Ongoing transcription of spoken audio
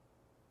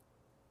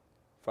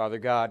Father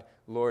God,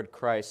 Lord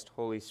Christ,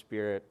 Holy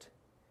Spirit,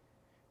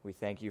 we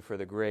thank you for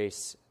the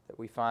grace that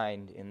we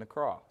find in the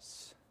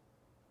cross.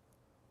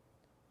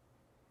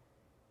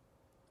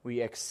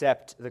 We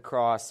accept the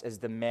cross as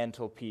the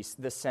mantelpiece,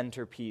 the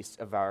centerpiece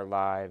of our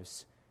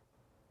lives,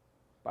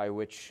 by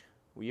which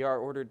we are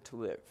ordered to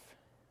live.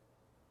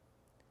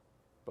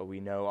 But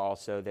we know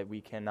also that we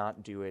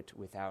cannot do it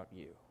without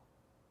you.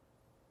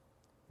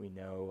 We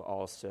know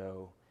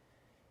also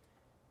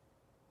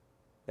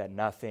that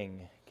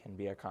nothing can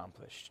be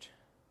accomplished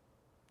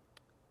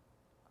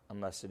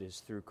unless it is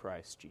through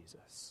Christ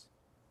Jesus,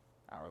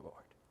 our Lord.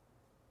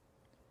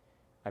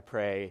 I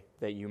pray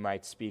that you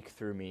might speak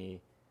through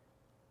me,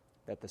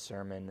 that the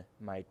sermon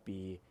might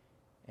be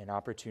an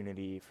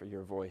opportunity for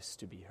your voice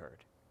to be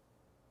heard.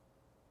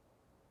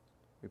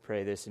 We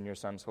pray this in your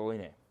Son's holy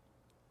name.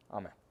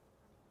 Amen.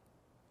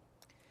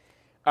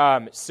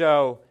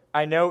 So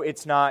I know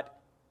it's not,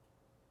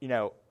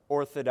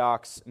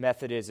 Orthodox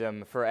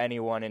Methodism for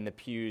anyone in the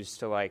pews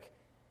to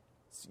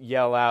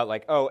yell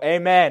out oh,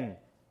 amen,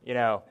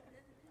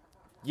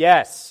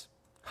 yes,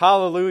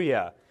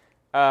 hallelujah.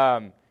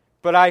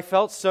 But I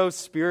felt so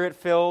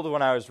spirit-filled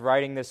when I was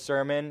writing this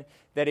sermon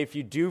that if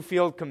you do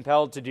feel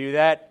compelled to do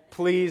that,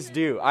 please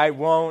do. I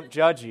won't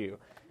judge you.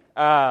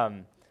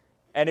 And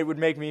it would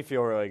make me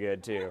feel really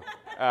good too.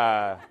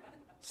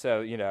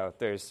 So,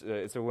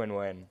 it's a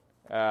win-win.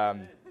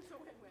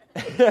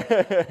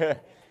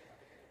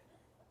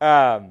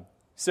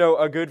 So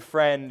a good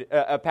friend,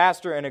 a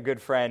pastor and a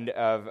good friend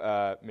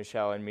of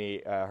Michelle and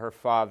me, her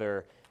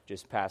father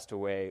just passed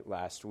away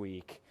last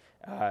week.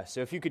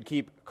 So if you could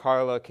keep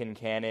Carla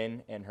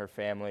Kincannon and her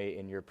family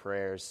in your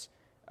prayers,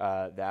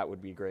 that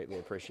would be greatly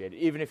appreciated,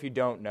 even if you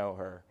don't know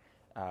her,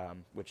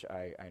 which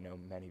I know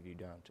many of you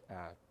don't.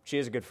 She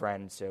is a good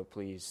friend, so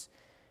please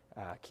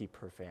keep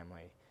her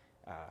family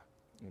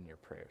in your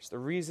prayers. The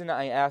reason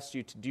I asked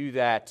you to do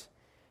that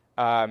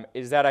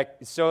is that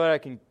so that I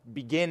can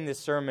begin this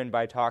sermon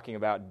by talking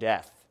about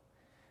death.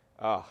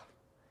 Oh,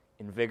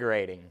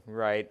 invigorating,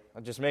 right?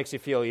 It just makes you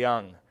feel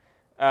young.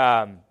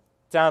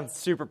 Sounds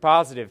super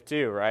positive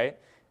too, right?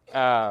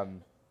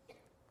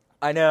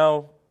 I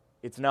know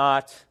it's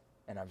not,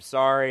 and I'm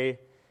sorry,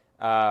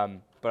 but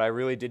I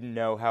really didn't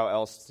know how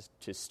else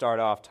to start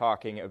off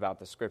talking about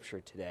the Scripture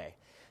today.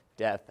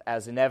 Death,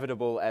 as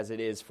inevitable as it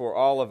is for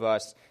all of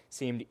us,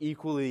 seemed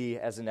equally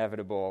as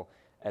inevitable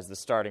as the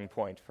starting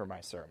point for my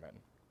sermon.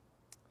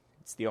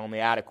 It's the only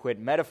adequate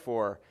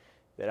metaphor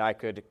that I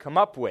could come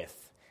up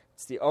with.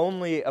 It's the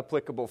only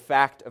applicable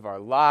fact of our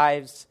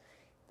lives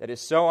that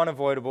is so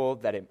unavoidable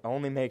that it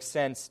only makes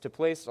sense to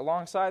place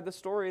alongside the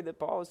story that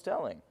Paul is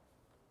telling.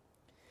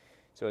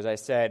 So as I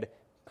said,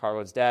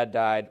 Carla's dad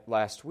died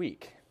last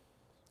week.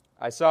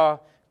 I saw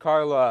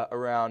Carla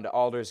around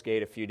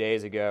Aldersgate a few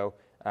days ago,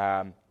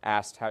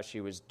 asked how she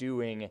was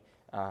doing,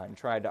 and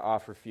tried to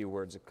offer a few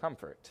words of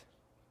comfort.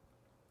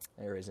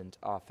 There isn't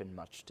often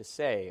much to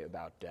say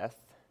about death.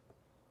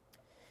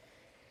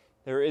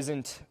 There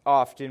isn't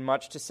often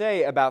much to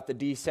say about the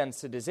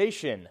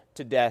desensitization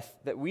to death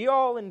that we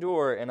all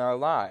endure in our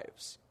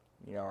lives.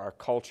 Our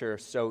culture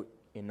so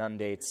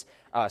inundates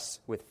us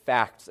with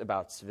facts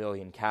about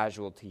civilian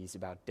casualties,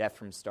 about death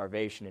from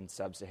starvation in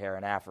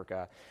sub-Saharan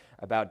Africa,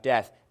 about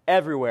death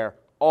everywhere,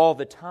 all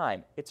the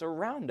time. It's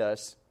around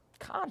us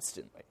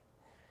constantly.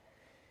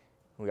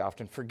 We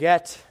often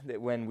forget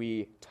that when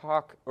we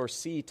talk or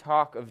see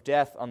talk of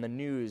death on the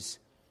news,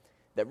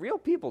 that real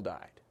people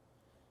died.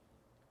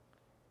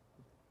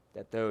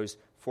 That those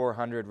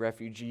 400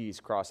 refugees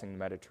crossing the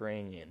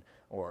Mediterranean,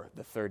 or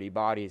the 30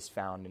 bodies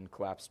found in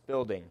collapsed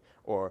building,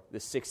 or the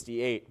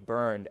 68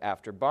 burned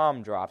after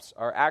bomb drops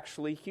are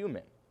actually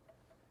human.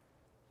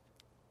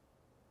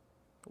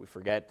 We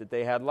forget that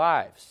they had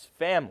lives,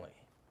 family,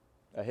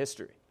 a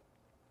history.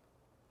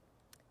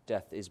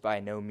 Death is by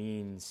no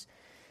means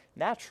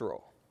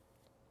natural.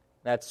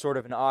 That's sort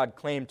of an odd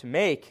claim to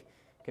make,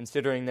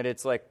 considering that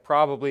it's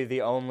probably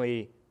the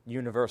only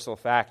universal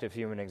fact of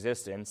human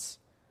existence.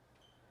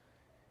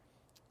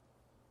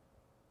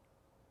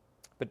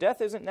 But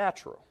death isn't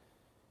natural.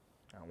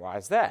 Now, why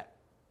is that?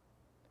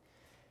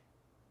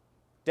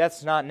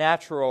 Death's not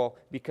natural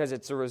because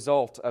it's a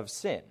result of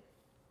sin.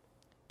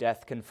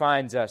 Death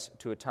confines us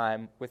to a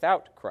time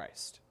without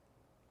Christ.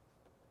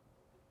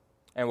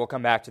 And we'll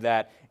come back to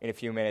that in a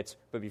few minutes,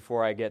 but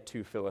before I get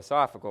too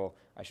philosophical,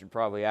 I should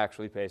probably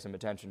actually pay some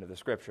attention to the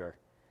Scripture.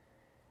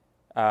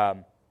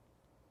 So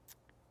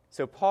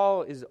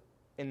Paul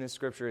in the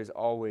Scripture is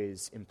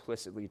always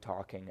implicitly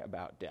talking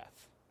about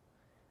death,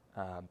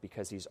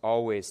 because he's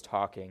always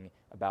talking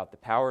about the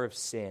power of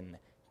sin,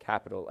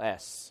 capital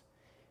S,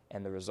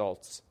 and the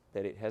results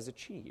that it has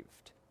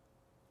achieved.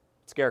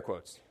 Scare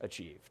quotes,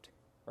 achieved,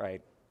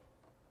 right?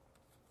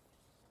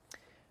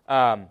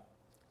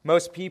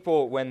 Most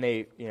people, when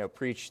they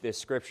preach this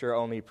Scripture,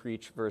 only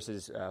preach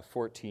verses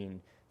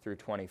 14 through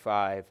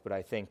 25, but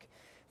I think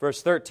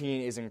verse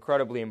 13 is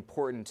incredibly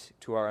important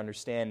to our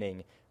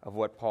understanding of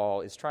what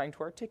Paul is trying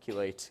to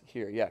articulate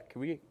here. Yeah,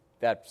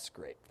 that's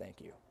great, thank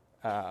you.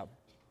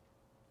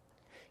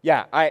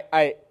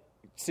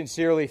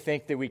 sincerely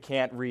think that we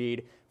can't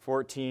read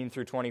 14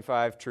 through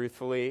 25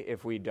 truthfully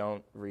if we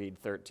don't read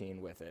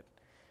 13 with it.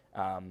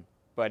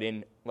 But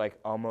in like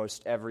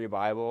almost every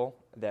Bible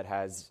that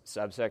has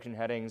subsection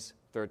headings,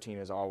 13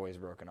 is always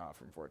broken off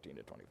from 14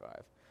 to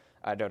 25.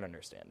 I don't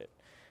understand it.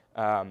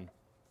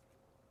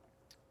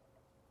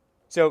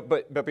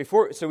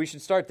 So we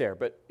should start there.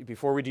 But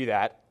before we do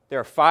that, there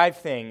are 5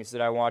 things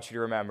that I want you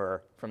to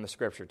remember from the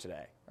scripture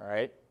today. All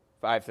right,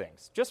 5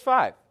 things, just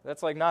 5.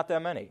 That's like not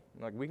that many.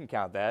 Like we can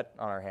count that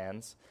on our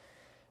hands.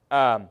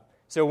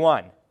 So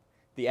 1,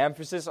 the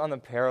emphasis on the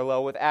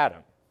parallel with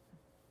Adam.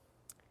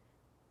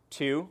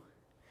 2,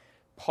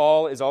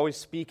 Paul is always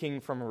speaking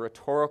from a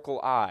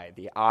rhetorical eye,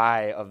 the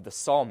eye of the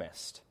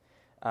psalmist.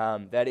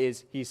 That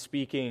is, he's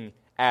speaking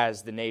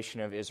as the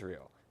nation of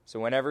Israel. So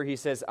whenever he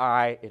says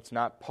I, it's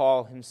not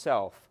Paul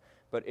himself,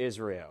 but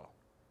Israel.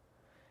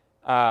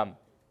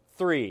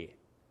 3,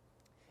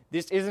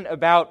 this isn't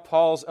about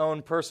Paul's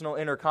own personal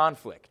inner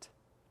conflict.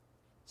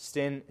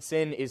 Sin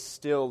is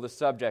still the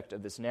subject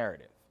of this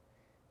narrative.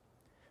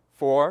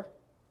 4,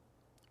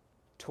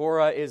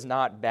 Torah is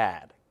not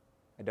bad.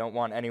 I don't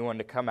want anyone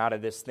to come out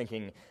of this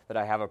thinking that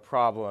I have a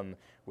problem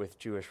with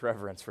Jewish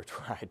reverence for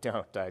Torah. I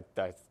don't.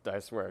 I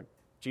swear.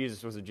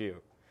 Jesus was a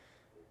Jew.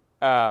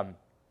 And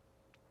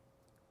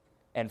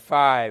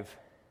 5,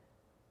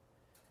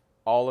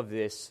 all of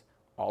this,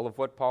 all of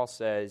what Paul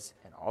says,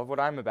 and all of what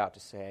I'm about to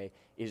say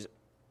is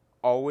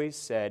always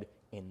said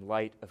in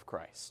light of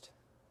Christ.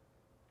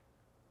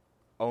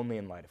 Only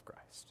in light of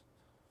Christ.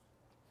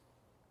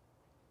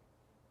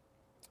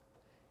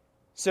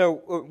 So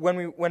when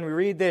we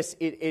read this,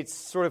 it's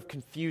sort of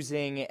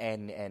confusing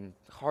and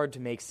hard to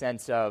make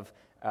sense of.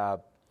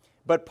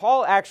 But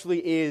Paul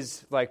actually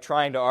is like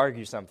trying to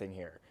argue something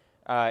here.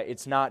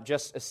 It's not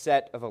just a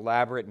set of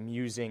elaborate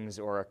musings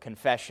or a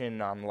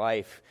confession on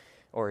life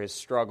or his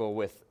struggle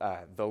with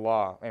the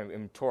law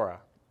and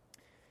Torah.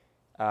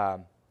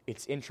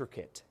 It's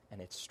intricate and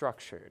it's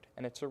structured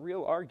and it's a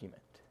real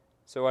argument.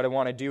 So what I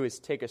want to do is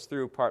take us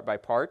through part by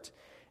part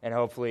and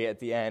hopefully at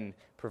the end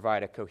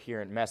provide a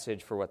coherent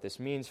message for what this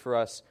means for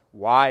us,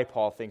 why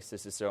Paul thinks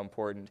this is so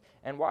important,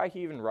 and why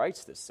he even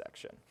writes this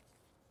section.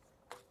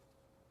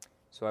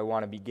 So I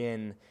want to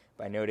begin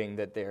by noting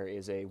that there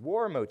is a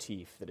war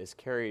motif that is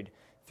carried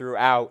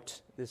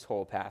throughout this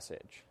whole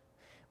passage.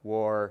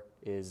 War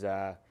is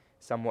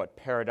somewhat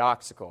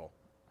paradoxical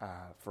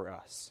for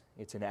us.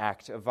 It's an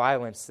act of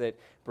violence that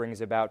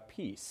brings about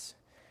peace.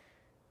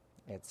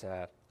 It's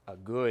a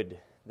good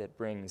that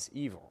brings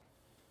evil.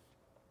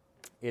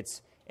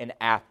 It's an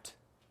apt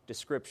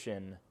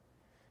description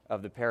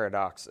of the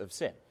paradox of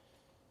sin.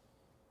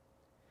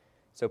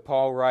 So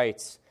Paul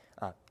writes,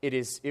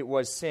 it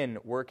was sin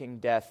working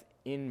death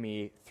in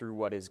me through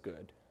what is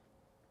good.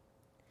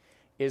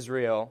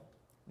 Israel,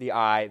 the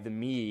I, the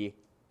me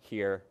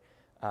here,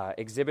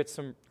 exhibits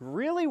some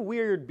really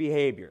weird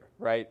behavior,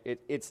 right?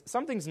 It's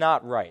something's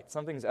not right,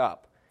 something's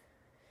up.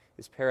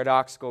 This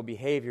paradoxical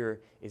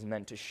behavior is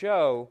meant to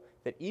show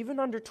that even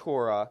under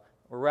Torah,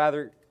 or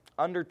rather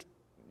under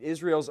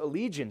Israel's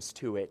allegiance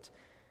to it,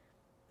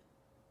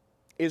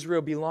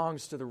 Israel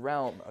belongs to the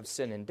realm of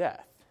sin and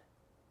death,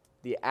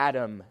 the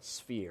Adam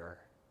sphere,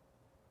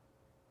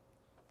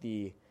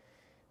 the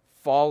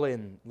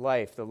fallen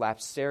life, the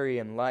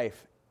lapsarian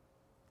life,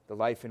 the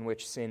life in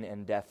which sin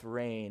and death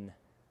reign,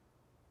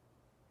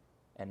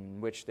 and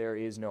in which there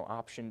is no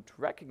option to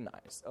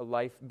recognize a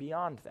life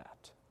beyond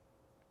that.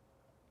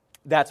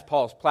 That's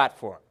Paul's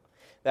platform.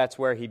 That's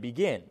where he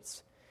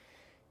begins.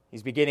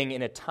 He's beginning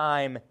in a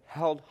time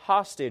held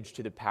hostage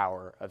to the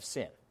power of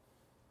sin.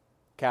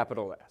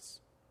 Capital S.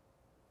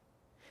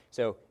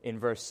 So in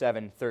verse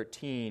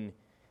 7:13,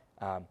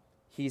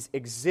 he's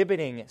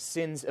exhibiting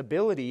sin's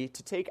ability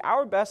to take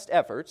our best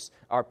efforts,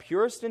 our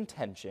purest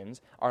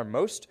intentions, our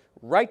most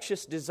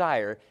righteous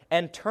desire,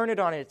 and turn it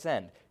on its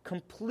end,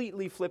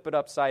 completely flip it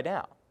upside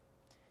down.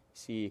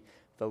 See,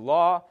 the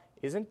law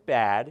isn't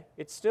bad.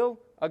 It's still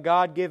a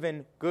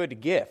God-given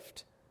good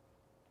gift.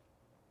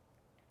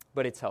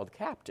 But it's held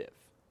captive.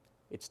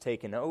 It's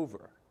taken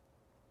over.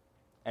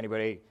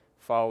 Anybody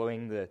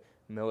following the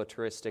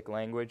militaristic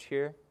language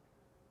here?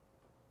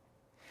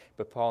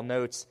 But Paul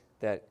notes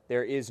that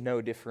there is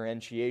no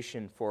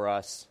differentiation for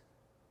us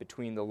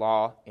between the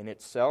law in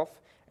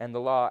itself and the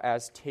law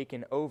as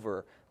taken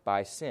over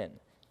by sin.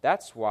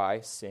 That's why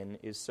sin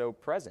is so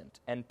present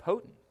and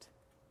potent.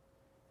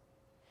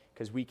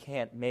 Because we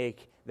can't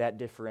make that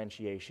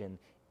differentiation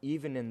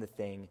even in the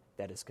thing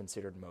that is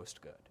considered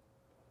most good.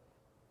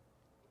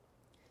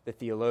 The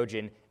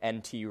theologian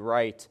N.T.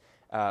 Wright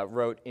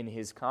wrote in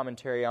his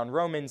commentary on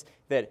Romans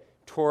that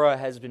Torah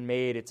has been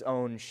made its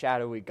own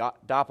shadowy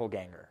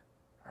doppelganger.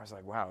 I was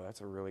like, wow,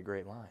 that's a really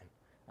great line.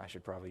 I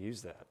should probably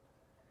use that.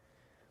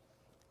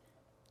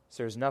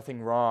 So there's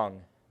nothing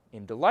wrong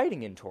in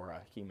delighting in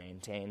Torah, he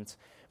maintains,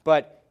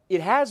 but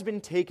it has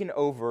been taken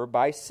over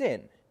by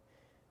sin.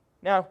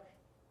 Now,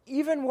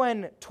 even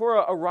when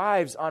Torah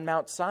arrives on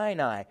Mount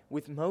Sinai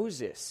with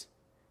Moses,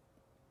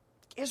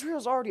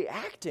 Israel's already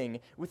acting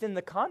within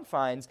the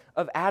confines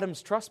of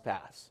Adam's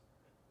trespass.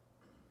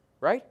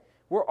 right?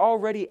 We're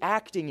already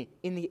acting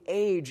in the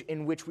age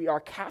in which we are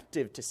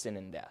captive to sin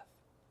and death.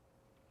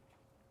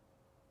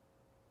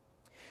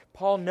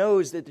 Paul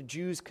knows that the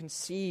Jews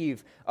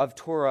conceive of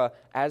Torah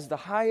as the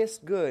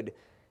highest good,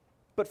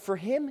 but for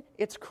him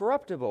it's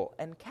corruptible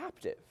and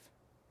captive.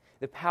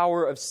 The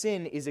power of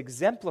sin is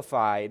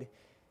exemplified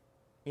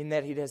in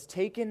that it has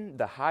taken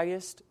the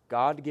highest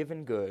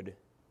God-given good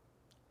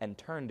and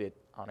turned it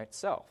on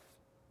itself.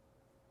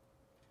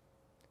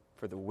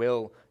 For the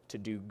will to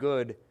do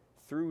good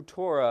through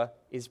Torah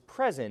is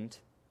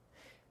present,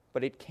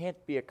 but it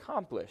can't be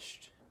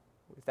accomplished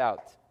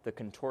without the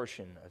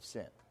contortion of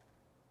sin.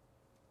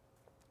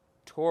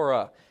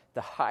 Torah,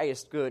 the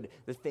highest good,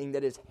 the thing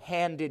that is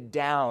handed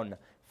down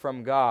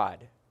from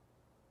God.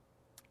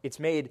 It's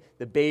made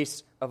the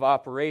base of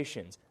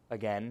operations.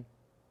 Again,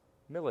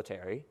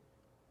 military,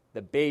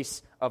 the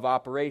base of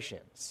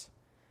operations,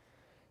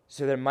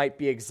 so that it might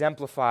be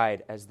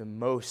exemplified as the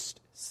most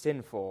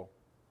sinful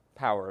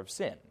power of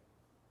sin.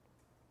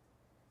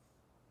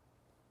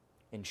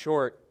 In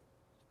short,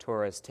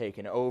 Torah is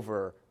taken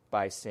over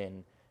by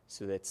sin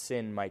so that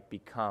sin might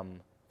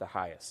become the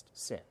highest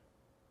sin.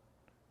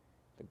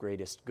 The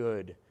greatest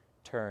good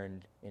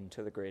turned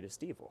into the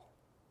greatest evil.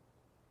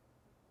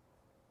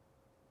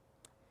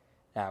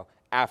 Now,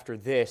 after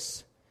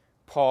this,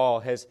 Paul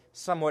has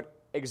somewhat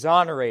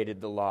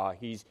exonerated the law.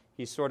 He's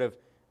sort of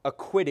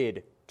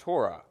acquitted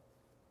Torah.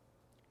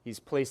 He's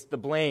placed the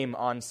blame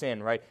on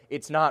sin, right?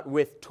 It's not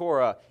with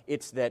Torah,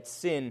 it's that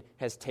sin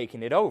has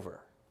taken it over.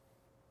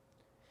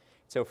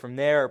 So from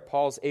there,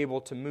 Paul's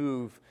able to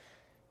move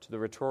to the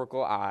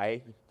rhetorical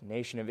I, the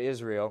nation of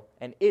Israel,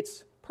 and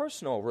its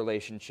personal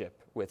relationship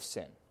with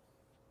sin.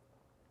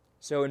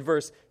 So in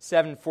verse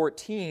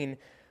 7:14,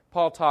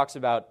 Paul talks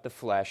about the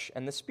flesh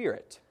and the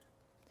spirit.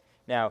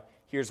 Now,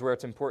 here's where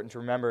it's important to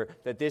remember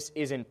that this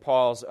isn't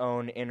Paul's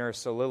own inner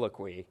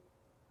soliloquy.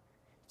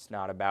 It's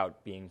not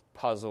about being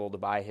puzzled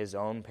by his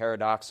own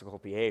paradoxical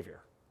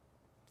behavior.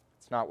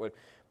 It's not what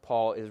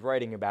Paul is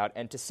writing about,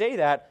 and to say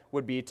that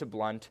would be to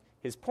blunt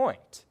his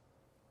point.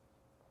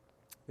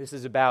 This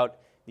is about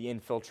the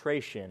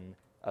infiltration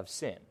of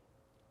sin.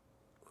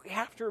 We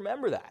have to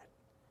remember that.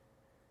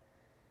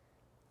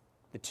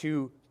 The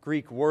two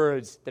Greek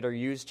words that are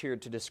used here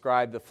to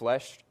describe the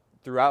flesh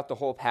throughout the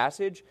whole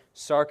passage,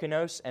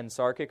 sarkinos and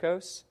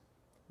sarkikos,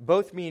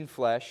 both mean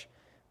flesh,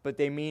 but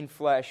they mean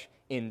flesh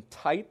in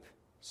type,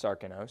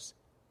 sarkinos,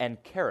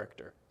 and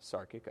character,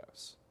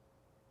 sarkikos.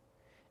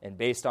 And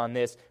based on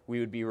this, we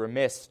would be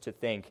remiss to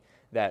think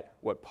that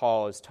what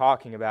Paul is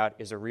talking about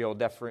is a real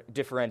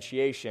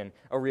differentiation,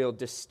 a real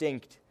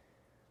distinct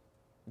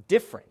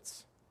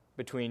difference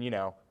between,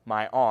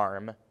 my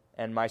arm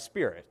and my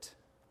spirit.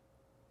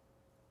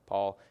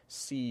 Paul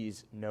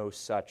sees no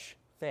such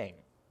thing.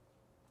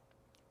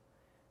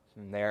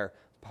 From there,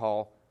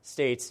 Paul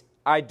states,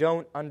 I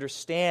don't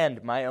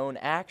understand my own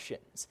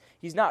actions.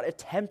 He's not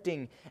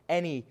attempting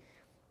any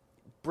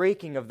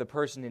breaking of the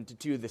person into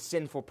two, the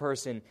sinful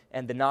person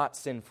and the not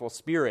sinful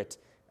spirit,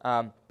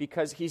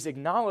 because he's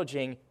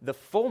acknowledging the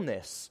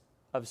fullness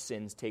of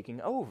sin's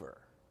taking over.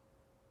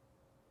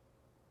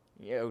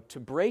 To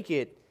break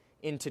it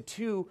into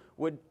two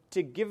would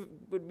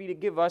be to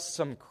give us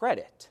some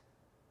credit.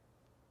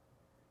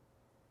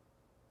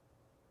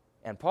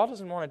 And Paul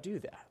doesn't want to do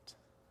that.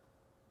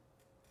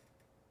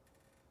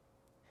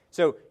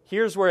 So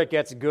here's where it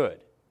gets good.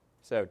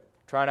 So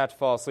try not to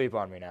fall asleep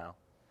on me now.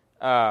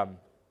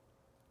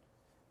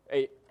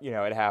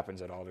 It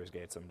happens at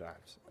Aldersgate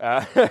sometimes.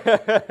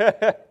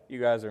 You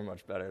guys are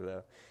much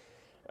better,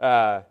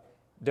 though.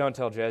 Don't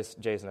tell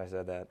Jason I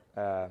said that.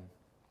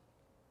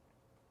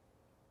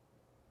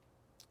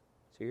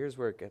 So here's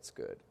where it gets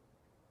good.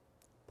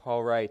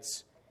 Paul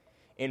writes,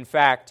 in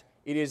fact,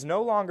 it is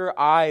no longer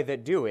I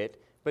that do it,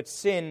 but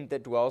sin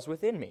that dwells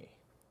within me.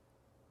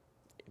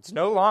 It's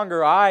no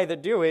longer I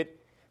that do it,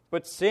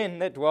 but sin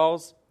that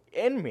dwells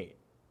in me.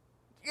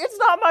 It's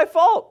not my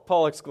fault,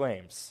 Paul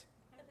exclaims.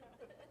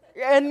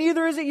 And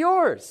neither is it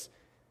yours.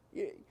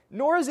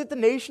 Nor is it the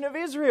nation of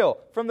Israel,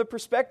 from the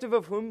perspective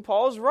of whom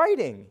Paul is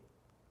writing.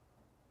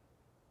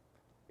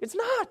 It's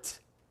not.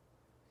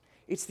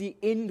 It's the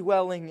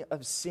indwelling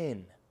of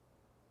sin.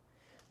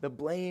 The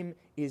blame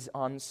is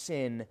on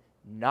sin,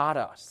 not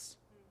us.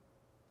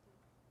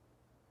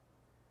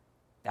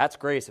 That's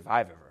grace if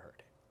I've ever heard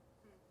it.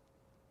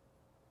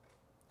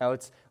 Now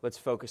let's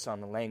focus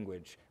on the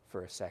language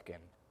for a second.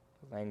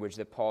 The language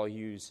that Paul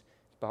uses.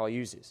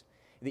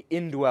 The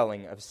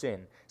indwelling of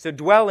sin. So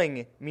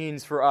dwelling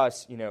means for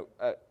us,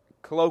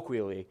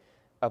 colloquially,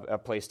 a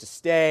place to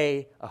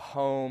stay, a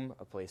home,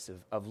 a place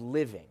of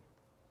living,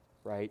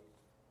 right?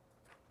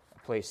 A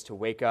place to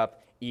wake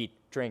up, eat,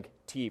 drink,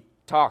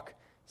 talk,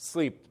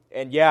 sleep,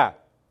 and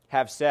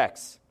have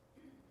sex.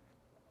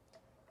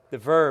 The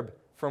verb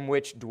from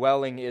which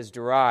dwelling is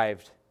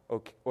derived,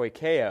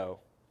 oikeo,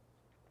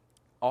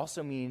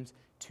 also means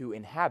to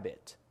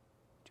inhabit,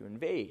 to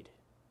invade.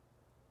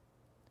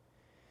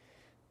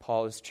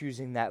 Paul is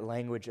choosing that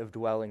language of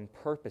dwelling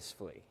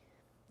purposefully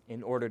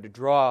in order to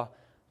draw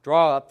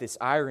up this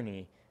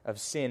irony of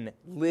sin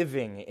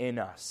living in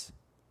us,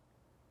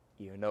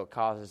 even though it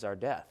causes our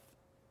death.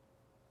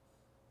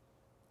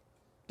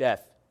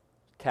 Death,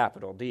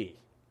 capital D.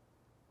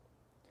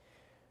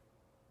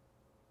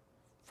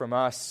 From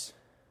us,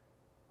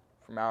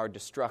 from our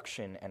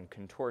destruction and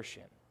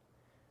contortion,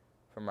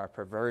 from our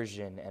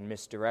perversion and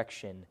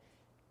misdirection,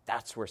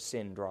 that's where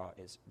sin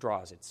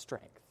draws its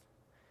strength.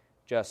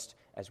 Just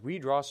as we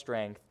draw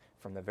strength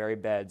from the very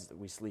beds that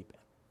we sleep in.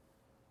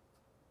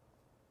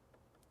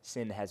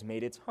 Sin has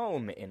made its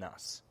home in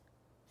us.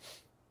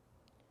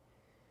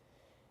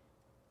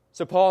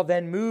 So Paul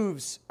then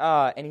moves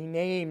and he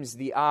names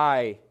the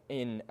eye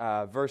in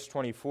verse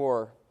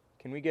 24.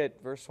 Can we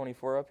get verse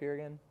 24 up here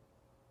again?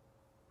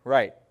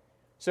 Right.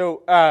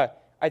 So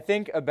I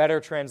think a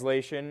better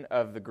translation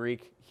of the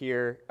Greek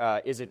here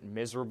isn't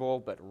miserable,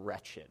 but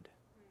wretched.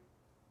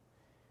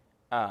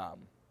 So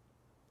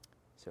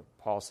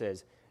Paul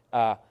says,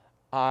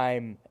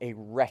 I'm a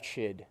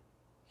wretched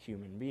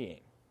human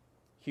being.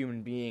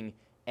 Human being,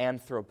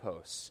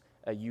 anthropos,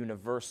 a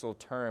universal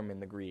term in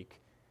the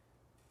Greek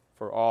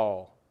for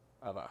all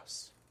of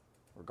us,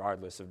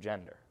 regardless of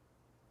gender.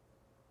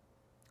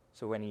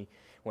 So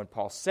when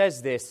Paul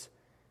says this,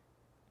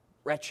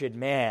 wretched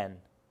man,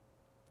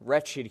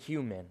 wretched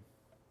human,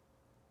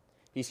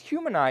 he's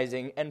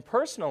humanizing and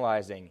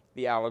personalizing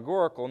the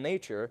allegorical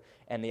nature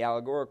and the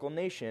allegorical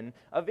nation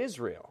of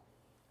Israel.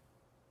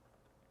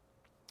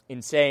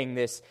 In saying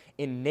this,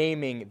 in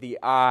naming the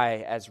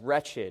eye as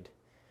wretched,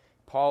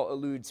 Paul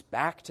alludes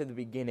back to the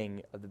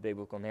beginning of the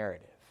biblical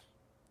narrative.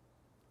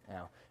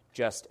 Now,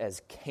 just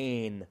as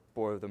Cain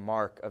bore the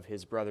mark of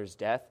his brother's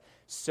death,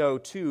 so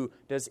too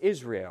does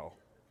Israel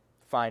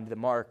find the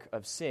mark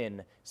of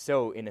sin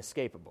so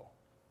inescapable.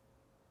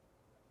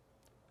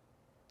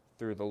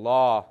 Through the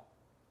law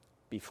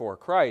before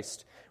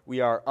Christ, we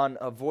are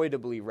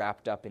unavoidably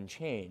wrapped up in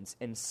chains,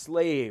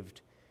 enslaved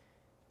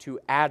to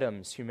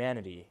Adam's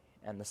humanity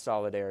and the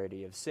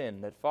solidarity of sin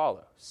that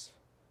follows.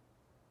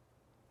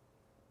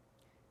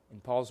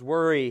 And Paul's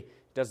worry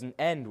doesn't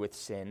end with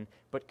sin,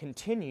 but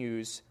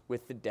continues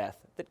with the death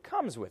that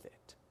comes with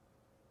it.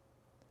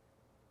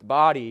 The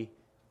body,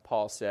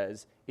 Paul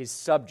says, is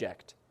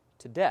subject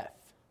to death.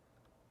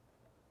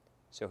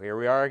 So here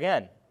we are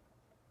again,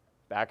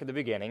 back at the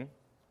beginning,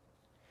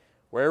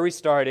 where we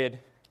started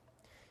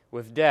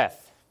with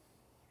death.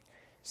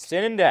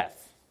 Sin and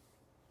death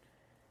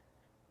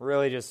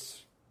really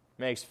just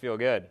makes you feel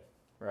good,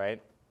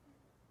 right?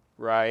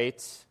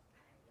 Right?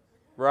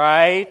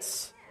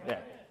 Yeah.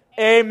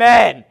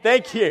 Amen.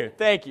 Thank you.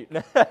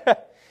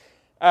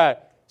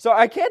 So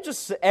I can't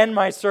just end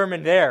my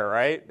sermon there,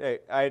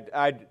 right?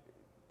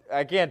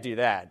 I can't do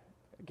that.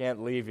 I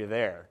can't leave you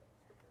there.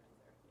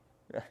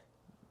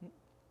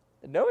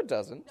 No, it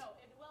doesn't. No,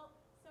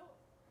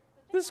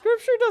 The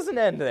scripture doesn't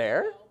end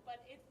there. No,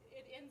 but it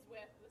ends with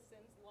the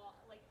sin's law.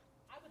 Like,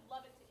 I would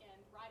love it to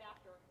end right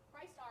after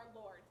Christ our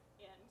Lord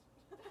end.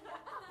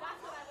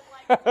 That's what I would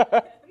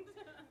like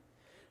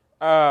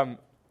to end.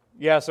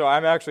 Yeah, so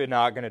I'm actually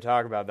not going to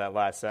talk about that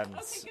last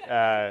sentence.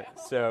 Okay,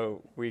 good.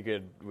 So we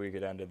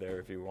could end it there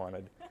if you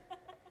wanted.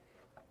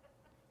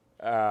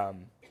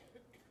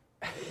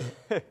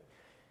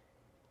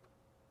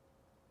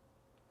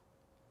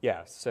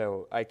 Yeah,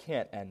 so I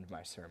can't end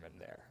my sermon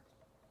there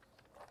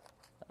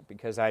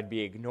because I'd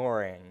be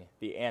ignoring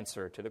the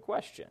answer to the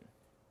question,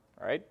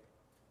 right?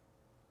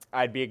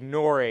 I'd be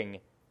ignoring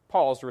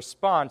Paul's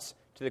response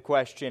to the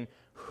question,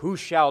 who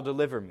shall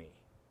deliver me?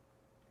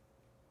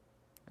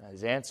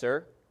 His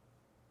answer,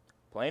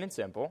 plain and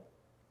simple,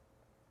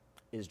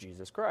 is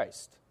Jesus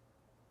Christ.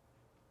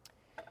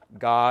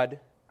 God,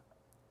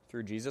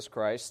 through Jesus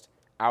Christ,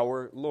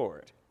 our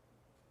Lord.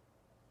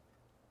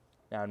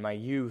 Now, in my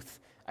youth,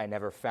 I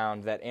never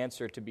found that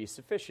answer to be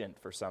sufficient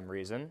for some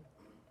reason.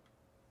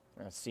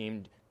 It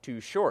seemed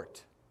too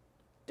short.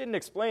 Didn't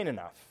explain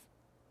enough.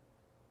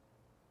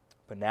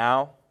 But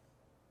now,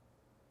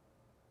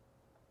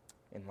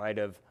 in light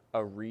of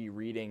a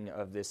rereading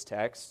of this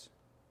text,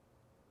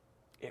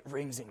 it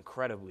rings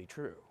incredibly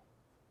true.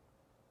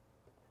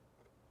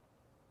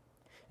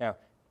 Now,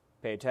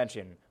 pay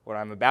attention. What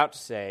I'm about to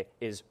say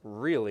is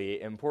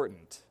really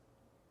important.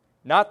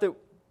 Not that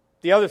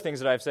the other things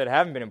that I've said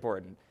haven't been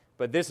important,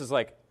 but this is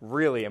like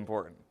really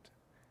important.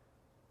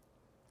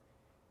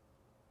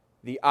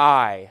 The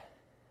I,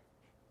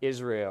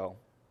 Israel,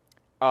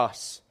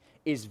 us,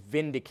 is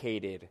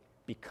vindicated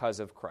because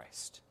of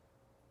Christ.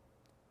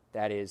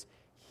 That is,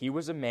 he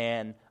was a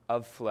man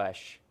of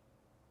flesh,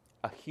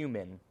 a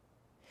human,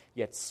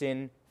 yet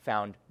sin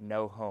found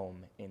no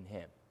home in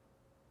him.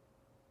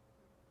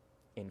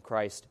 In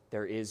Christ,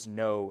 there is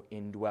no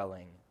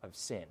indwelling of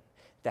sin.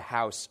 The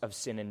house of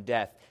sin and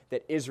death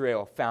that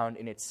Israel found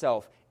in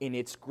itself, in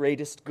its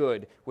greatest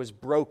good, was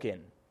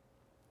broken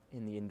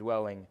in the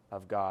indwelling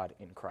of God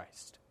in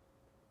Christ.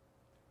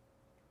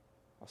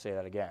 I'll say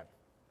that again.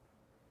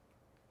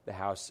 The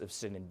house of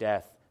sin and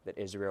death that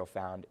Israel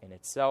found in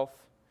itself,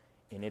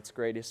 in its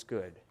greatest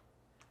good,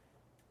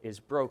 is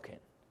broken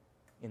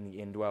in the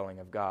indwelling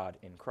of God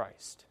in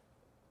Christ.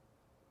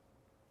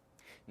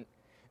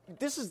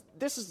 this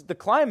is the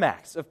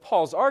climax of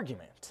Paul's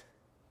argument.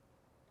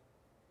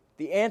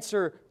 The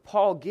answer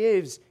Paul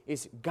gives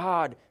is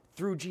God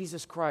through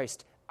Jesus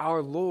Christ,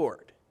 our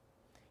Lord.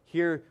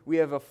 Here we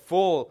have a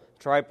full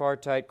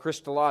tripartite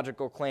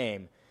Christological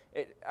claim.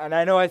 And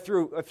I know I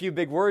threw a few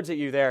big words at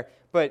you there,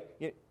 but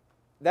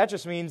that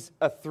just means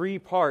a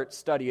three-part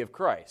study of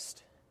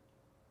Christ.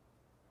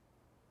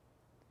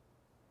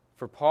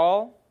 For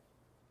Paul,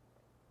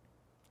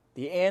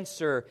 the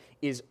answer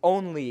is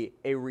only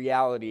a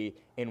reality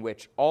in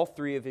which all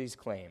three of these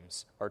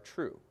claims are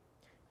true.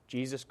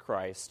 Jesus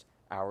Christ,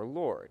 our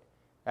Lord.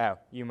 Now,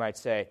 you might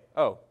say,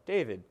 oh,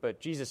 David,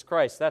 but Jesus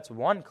Christ, that's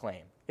one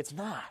claim. It's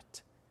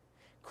not.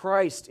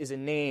 Christ is a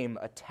name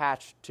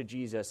attached to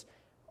Jesus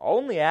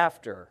only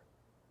after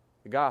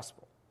the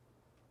gospel,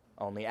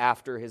 only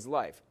after his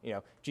life.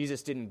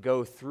 Jesus didn't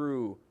go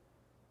through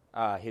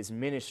his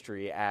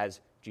ministry as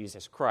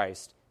Jesus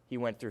Christ. He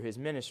went through his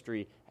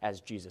ministry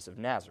as Jesus of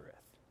Nazareth.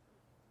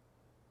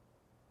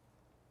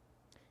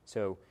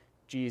 So,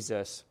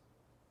 Jesus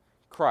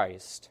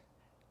Christ,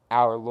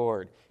 our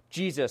Lord.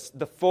 Jesus,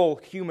 the full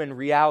human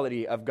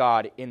reality of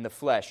God in the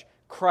flesh.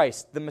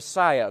 Christ, the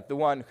Messiah, the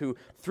one who,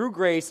 through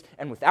grace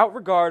and without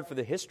regard for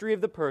the history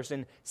of the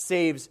person,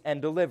 saves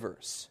and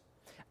delivers.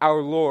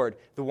 Our Lord,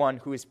 the one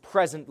who is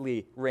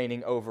presently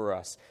reigning over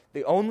us,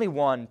 the only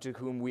one to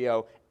whom we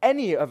owe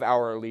any of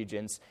our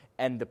allegiance,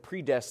 and the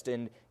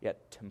predestined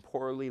yet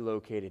temporally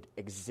located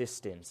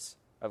existence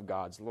of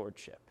God's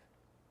lordship.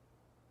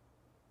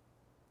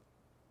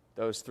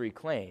 Those three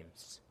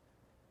claims,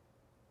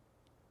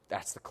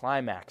 that's the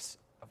climax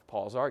of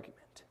Paul's argument.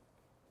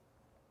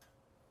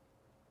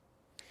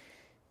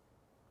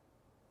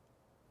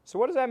 So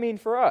what does that mean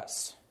for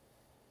us?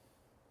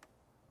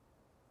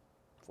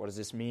 What does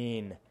this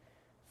mean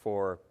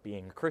for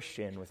being a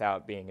Christian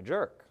without being a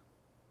jerk?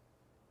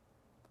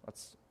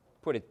 Let's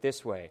put it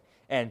this way.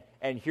 And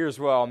here's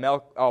where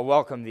I'll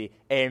welcome the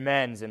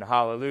amens and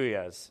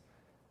hallelujahs.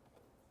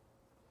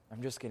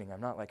 I'm just kidding.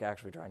 I'm not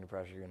actually trying to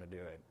pressure you into do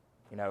it.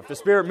 If the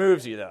Spirit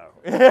moves you,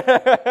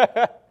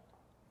 though.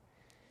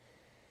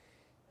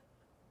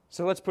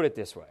 So let's put it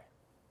this way.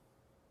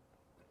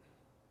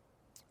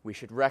 We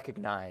should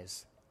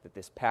recognize that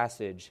this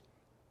passage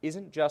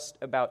isn't just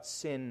about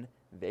sin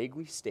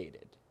vaguely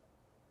stated,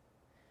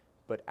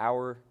 but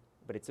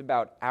it's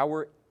about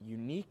our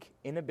unique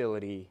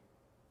inability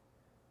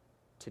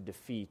to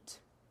defeat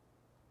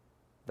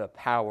the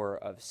power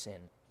of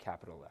sin,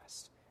 capital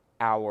S,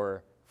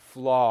 our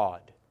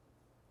flawed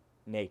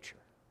nature.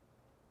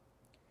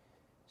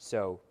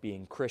 So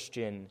being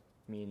Christian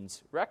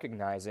means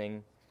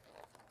recognizing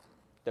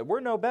that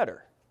we're no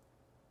better.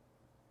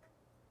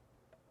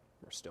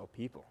 We're still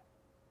people.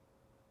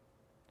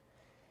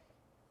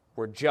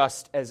 We're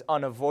just as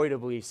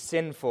unavoidably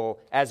sinful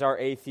as our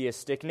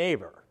atheistic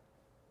neighbor.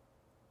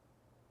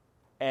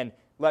 And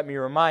let me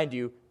remind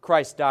you,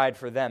 Christ died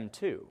for them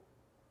too.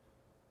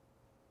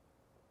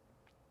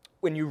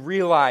 When you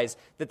realize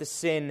that the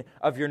sin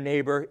of your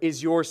neighbor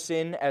is your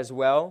sin as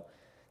well,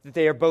 that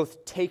they are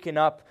both taken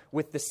up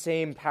with the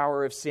same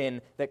power of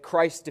sin that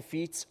Christ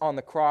defeats on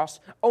the cross,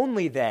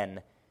 only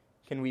then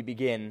can we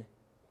begin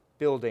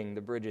building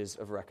the bridges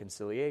of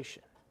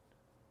reconciliation.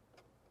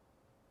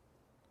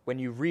 When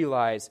you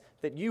realize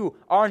that you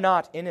are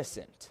not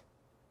innocent,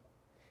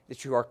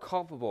 that you are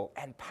culpable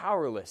and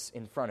powerless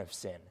in front of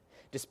sin,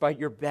 despite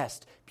your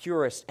best,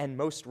 purest, and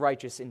most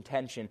righteous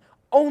intention,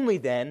 only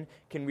then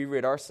can we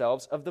rid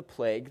ourselves of the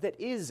plague that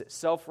is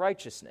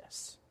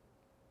self-righteousness.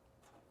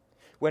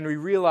 When we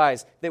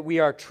realize that we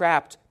are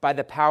trapped by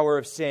the power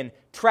of sin,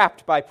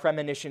 trapped by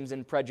premonitions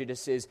and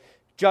prejudices,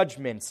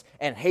 judgments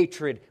and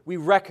hatred, we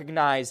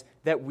recognize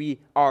that we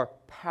are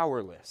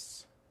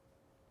powerless.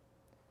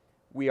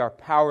 We are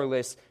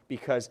powerless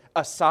because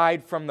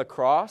aside from the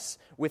cross,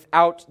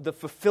 without the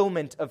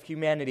fulfillment of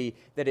humanity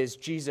that is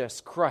Jesus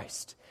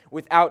Christ,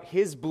 without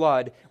his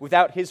blood,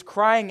 without his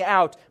crying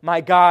out, my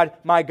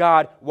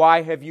God,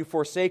 why have you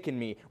forsaken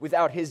me?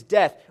 Without his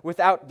death,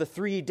 without the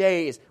 3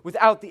 days,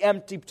 without the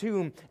empty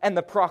tomb and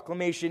the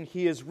proclamation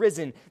he is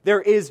risen,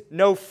 there is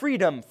no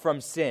freedom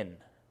from sin.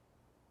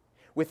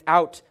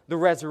 Without the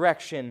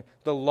resurrection,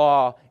 the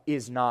law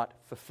is not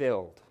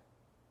fulfilled.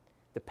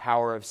 The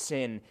power of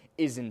sin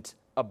isn't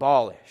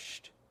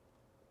abolished.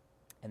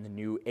 And the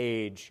new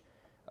age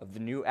of the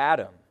new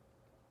Adam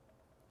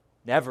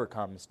never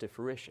comes to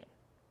fruition.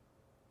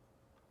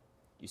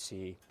 You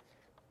see,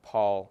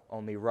 Paul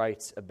only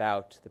writes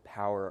about the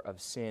power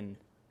of sin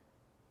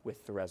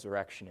with the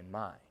resurrection in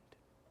mind.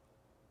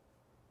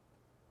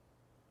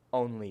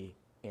 Only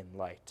in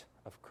light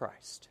of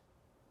Christ.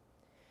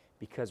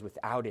 Because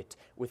without it,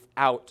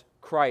 without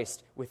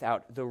Christ,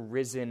 without the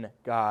risen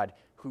God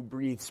who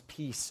breathes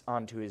peace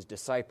onto his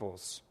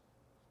disciples,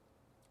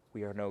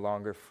 we are no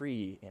longer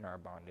free in our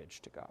bondage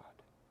to God.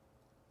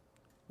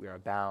 We are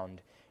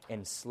bound,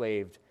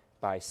 enslaved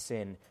by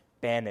sin,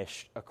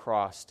 banished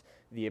across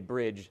the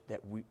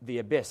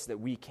abyss that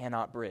we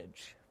cannot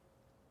bridge.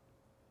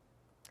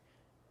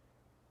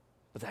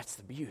 But that's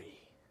the beauty.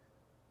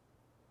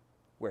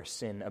 where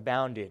sin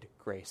abounded,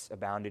 grace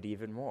abounded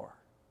even more.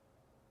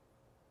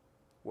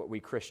 What we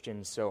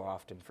Christians so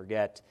often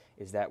forget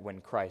is that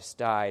when Christ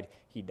died,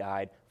 he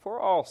died for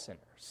all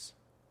sinners.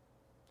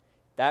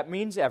 That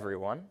means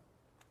everyone.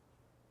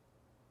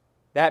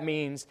 That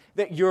means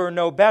that you're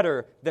no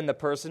better than the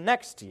person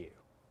next to you.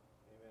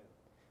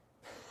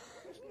 Amen.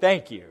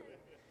 Thank you.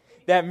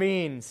 That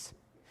means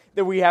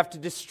that we have to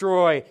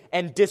destroy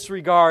and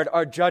disregard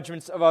our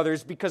judgments of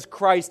others because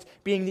Christ,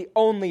 being the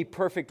only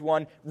perfect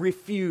one,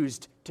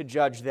 refused to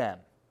judge them.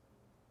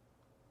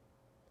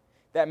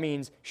 That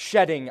means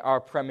shedding our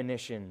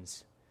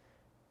premonitions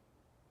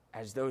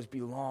as those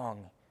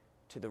belong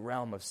to the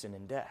realm of sin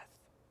and death.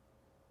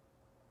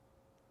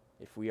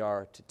 If we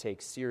are to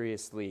take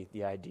seriously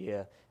the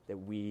idea that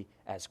we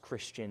as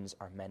Christians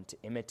are meant to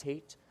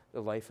imitate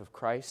the life of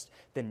Christ,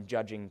 then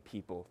judging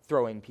people,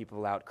 throwing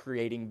people out,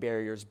 creating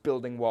barriers,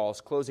 building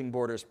walls, closing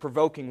borders,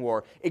 provoking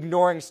war,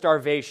 ignoring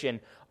starvation,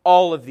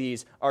 all of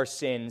these are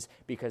sins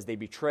because they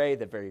betray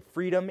the very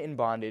freedom in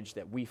bondage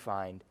that we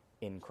find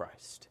in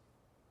Christ.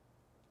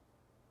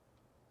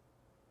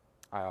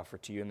 I offer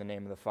to you in the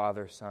name of the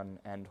Father, Son,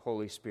 and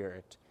Holy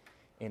Spirit,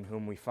 in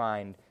whom we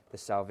find the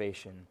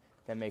salvation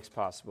that makes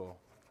possible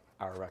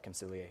our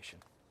reconciliation.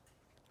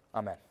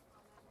 Amen.